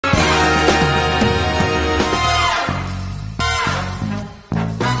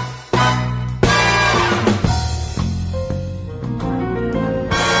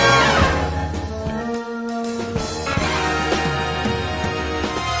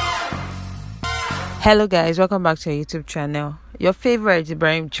Hello guys, welcome back to our YouTube channel. Your favorite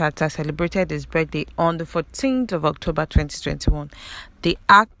Ibrahim Chatta celebrated his birthday on the 14th of October 2021. The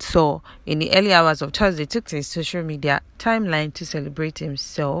actor in the early hours of Thursday took to his social media timeline to celebrate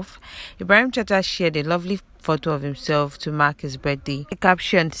himself. Ibrahim Chatta shared a lovely photo of himself to mark his birthday. A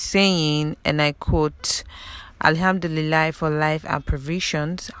caption saying, and I quote, "Alhamdulillah for life and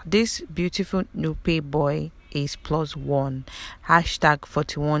provisions. This beautiful Nupe boy is +1. Hashtag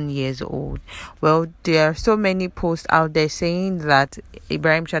 41 years old." Well, there are so many posts out there saying that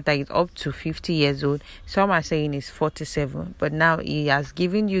Ibrahim Chatta is up to 50 years old. Some are saying he's 47, but now he has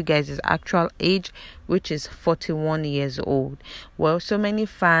given you guys his actual age, which is 41 years old. Well, so many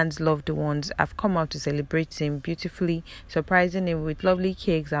fans, loved ones, have come out to celebrate him beautifully, surprising him with lovely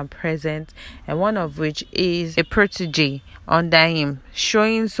cakes and presents, and one of which is a protege under him,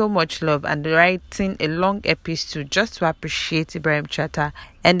 showing so much love and writing a long epistle just to appreciate Ibrahim Chatta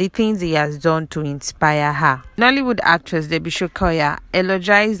and the things he has done to inspire her. Nollywood actress Debbie Shokoya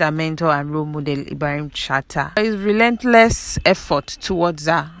eulogized her mentor and role model Ibrahim Chatta for his relentless effort towards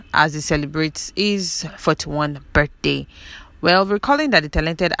her as he celebrates his 41st birthday. Well, recalling that the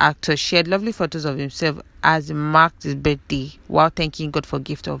talented actor shared lovely photos of himself as he marked his birthday while thanking God for the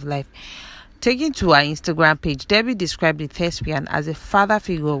gift of life. Taking to her Instagram page, Debbie described the thespian as a father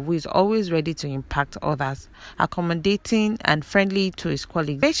figure who is always ready to impact others, accommodating and friendly to his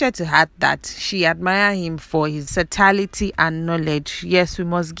colleagues. Make sure to add that she admires him for his versatility and knowledge. Yes, we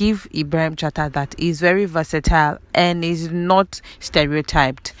must give Ibrahim Chatta that he is very versatile and is not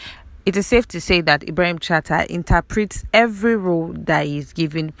stereotyped. It is safe to say that Ibrahim Chatta interprets every role that he is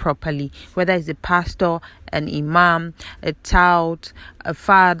given properly, whether it's a pastor, an imam, a child, a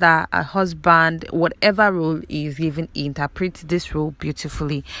father, a husband, whatever role he is given, he interprets this role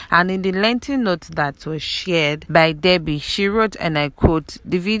beautifully. And in the lengthy note that was shared by Debbie, she wrote, and I quote,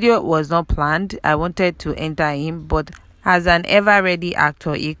 "The video was not planned. I wanted to enter him, but as an ever-ready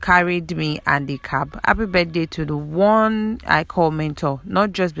actor, he carried me and the cab. Happy birthday to the one I call mentor,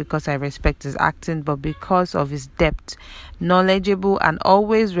 not just because I respect his acting, but because of his depth, knowledgeable and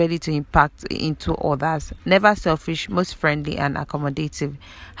always ready to impact into others. Never selfish, most friendly and accommodative.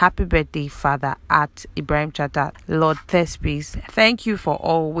 Happy birthday, Father," at Ibrahim Chatta, Lord Thespies. Thank you for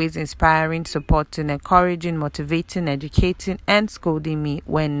always inspiring, supporting, encouraging, motivating, educating, and scolding me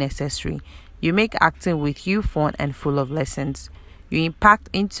when necessary. You make acting with you fun and full of lessons. You impact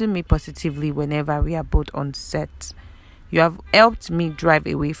into me positively whenever we are both on set. You have helped me drive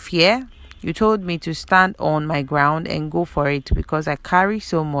away fear. You told me to stand on my ground and go for it because I carry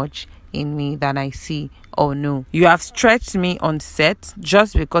so much in me that I see or know. You have stretched me on set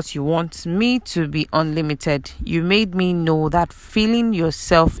just because you want me to be unlimited. You made me know that feeling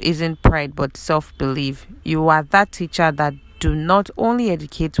yourself isn't pride but self-belief. You are that teacher that do not only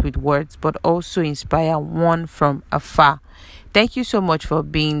educate with words but also inspire one from afar. Thank you so much for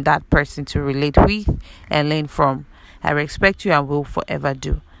being that person to relate with and learn from. I respect you and will forever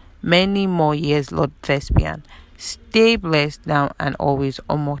do. Many more years, Lord Thespian. Stay blessed now and always,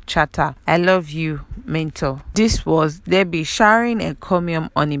 Omo Chatta. I love you, mentor. This was Debbie sharing a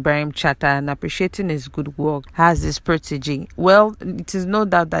encomium on Ibrahim Chatta and appreciating his good work as his protege. Well, it is no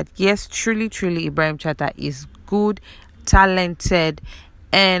doubt that yes, truly Ibrahim Chatta is good, talented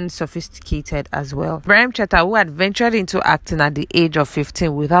and sophisticated as well. Ibrahim Chatta, who had ventured into acting at the age of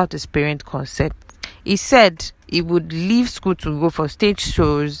 15 without his parent consent, he said he would leave school to go for stage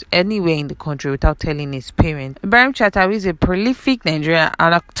shows anywhere in the country without telling his parents. Ibrahim Chatta is a prolific Nigerian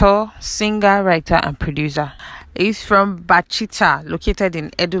actor, singer, writer and producer. He's from Bachita, located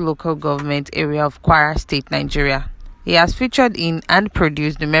in Edo local government area of Kwara State, Nigeria. He has featured in and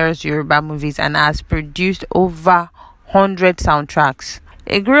produced numerous Yoruba movies and has produced over 100 soundtracks.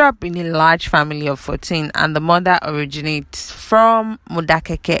 He grew up in a large family of 14 and the mother originates from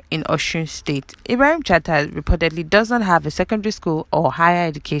Modakeke in Osun State. Ibrahim Chatta reportedly does not have a secondary school or higher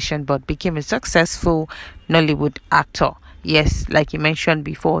education but became a successful Nollywood actor. Yes, like you mentioned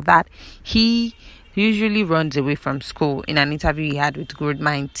before that, he usually runs away from school in an interview he had with Good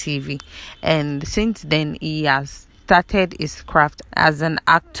Mind TV, and since then he has started his craft as an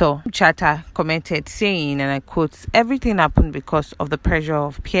actor. Chatta commented saying, and I quote, "Everything happened because of the pressure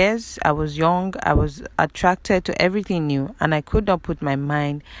of peers. I was young, I was attracted to everything new, and I could not put my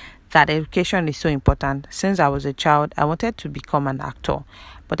mind that education is so important. Since I was a child, I wanted to become an actor,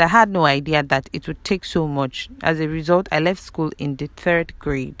 but I had no idea that it would take so much. As a result, I left school in the 3rd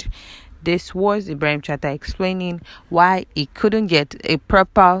grade. This was Ibrahim Chatta explaining why he couldn't get a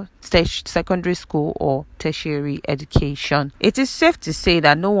proper secondary school or tertiary education. It is safe to say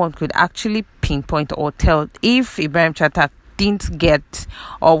that no one could actually pinpoint or tell if Ibrahim Chatta didn't get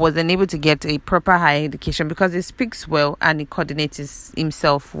or was unable to get a proper higher education because he speaks well and he coordinates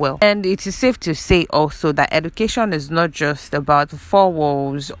himself well. And it is safe to say also that education is not just about the four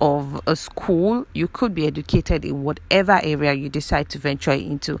walls of a school. You could be educated in whatever area you decide to venture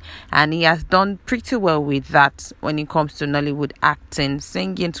into, and he has done pretty well with that when it comes to Nollywood acting,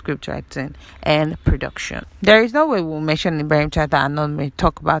 singing, script writing and production. There is no way we'll mention Ibrahim Chatta and not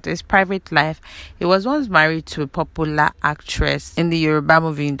talk about his private life. He was once married to a popular actress in the Yoruba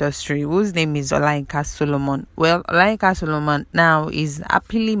movie industry whose name is Olayinka Solomon. Well, Olayinka Solomon now is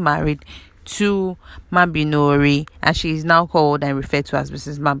happily married to Mabinori, and she is now called and referred to as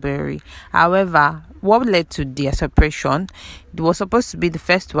Mrs. Mabinori. However, what led to their separation? It was supposed to be the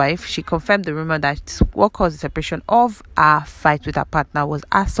first wife. She confirmed the rumor that what caused the separation of her fight with her partner was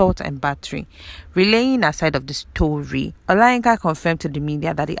assault and battery. Relaying her side of the story, Olayinka confirmed to the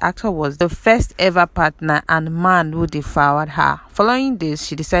media that the actor was the first ever partner and man who devoured her. Following this,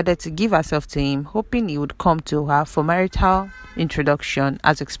 she decided to give herself to him, hoping he would come to her for marital introduction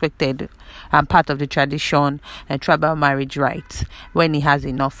as expected and part of the tradition and tribal marriage rites when he has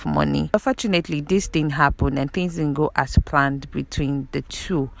enough money. Unfortunately, this didn't happen and things didn't go as planned between the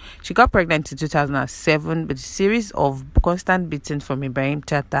two. She got pregnant in 2007, but a series of constant beating from Ibrahim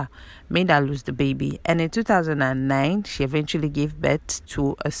Chatta made her lose the baby, and in 2009 she eventually gave birth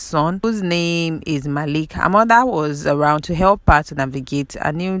to a son whose name is Malik. Her mother was around to help her to navigate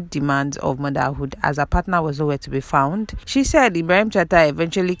a new demands of motherhood as her partner was nowhere to be found. She said Ibrahim Chatta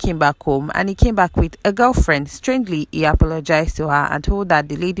eventually came back home, and he came back with a girlfriend. Strangely, he apologized to her and told her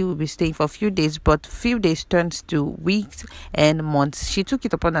the lady will be staying for a few days, but few days turns to weeks and months. She took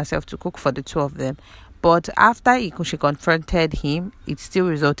it upon herself to cook for the two of them, but after she confronted him, it still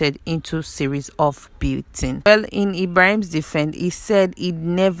resulted into series of beating. Well, in Ibrahim's defense, he said he'd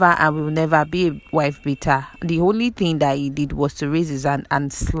never and will never be a wife beater. The only thing that he did was to raise his hand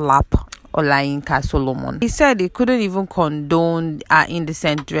and slap Olayinka Solomon. He said he couldn't even condone her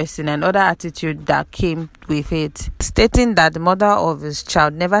indecent dressing and other attitude that came with it, stating that the mother of his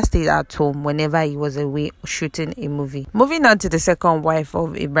child never stayed at home whenever he was away shooting a movie. Moving on to the second wife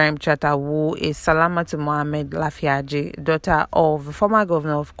of Ibrahim Chatta, who is Salamatu Mohammed Lafiaji, daughter of the former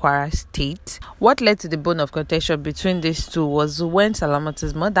governor of Kwara State. What led to the bone of contention between these two was when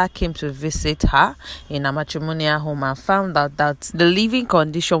Salamatu's mother came to visit her in a matrimonial home and found out that the living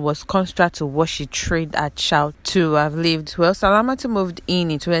condition was contrary to what she trained her child to have lived. Well, Salamatu moved in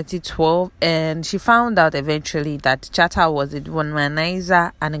 2012, and she found out eventually that Chatta was a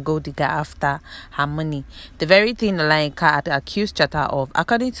womanizer and a gold digger after her money. The very thing Olayinka had accused Chatta of.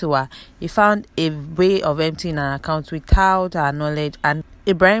 According to her, he found a way of emptying an account without her knowledge, and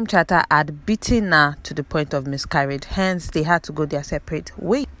Ibrahim Chatta had beaten her to the point of miscarriage. Hence, they had to go their separate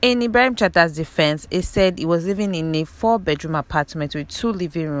ways. In Ibrahim Chatta's defense, he said he was living in a 4-bedroom apartment with 2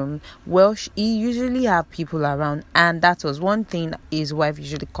 living rooms. Well, he usually had people around, and that was one thing his wife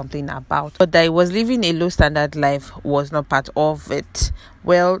usually complained about. But that he was living a low-standard life was not part of it.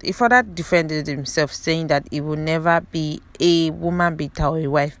 Well, he further defended himself, saying that he would never be a woman beater or a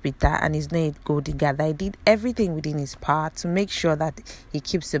wife beater, and he's not a gold digger. That he did everything within his power to make sure that he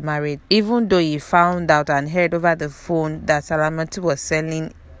keeps the marriage, even though he found out and heard over the phone that Salamatu was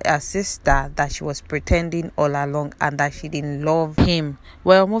selling her sister, that she was pretending all along and that she didn't love him.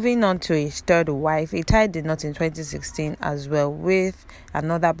 Well, moving on to his third wife, he tied the knot in 2016 as well with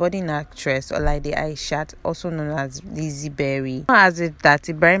another budding actress, Olayide Aishat, also known as Lizzie Berry. As it that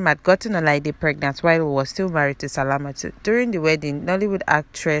Ibrahim had gotten Olayide pregnant while he was still married to Salamatu. During the wedding, Nollywood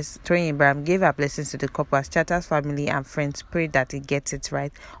actress Toyin Ibrahim gave her blessings to the couple as Chatta's family and friends prayed that he gets it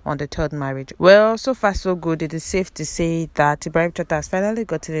right on the third marriage. Well, so far so good. It is safe to say that Ibrahim Chatta has finally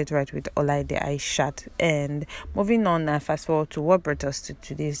gotten it right with Olayide Aishat. And moving on and fast forward to what brought us to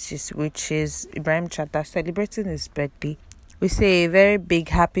today, which is Ibrahim Chatta celebrating his birthday. We say a very big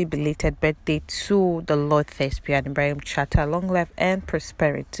happy belated birthday to the Lord Thespian Ibrahim Chatta. Long life and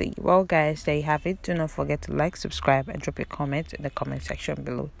prosperity. Well guys, there you have it. Do not forget to like, subscribe and drop your comments in the comment section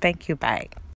below. Thank you. Bye.